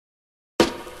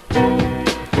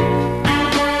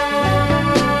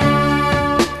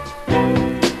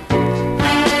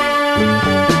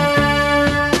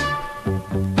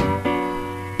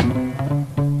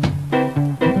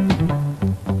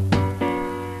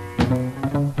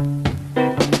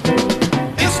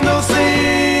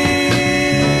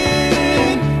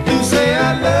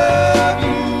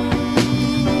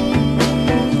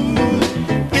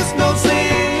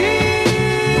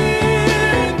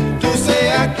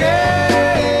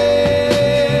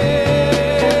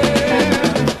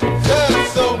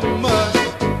Just so much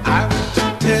I want to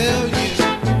tell you,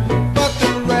 but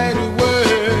the right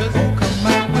words won't come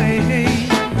my way.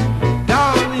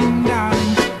 Darling,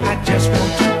 darling, I just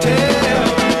want to tell you,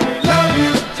 love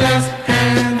you just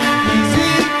an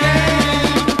easy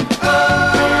game. Oh,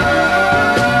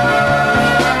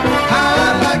 I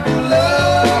like to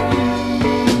love you,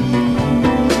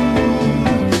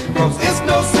 'cause it's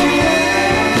no sin.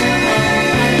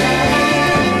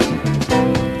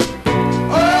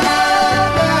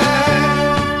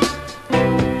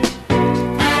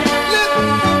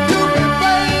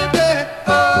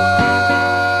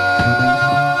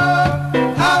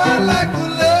 How I like to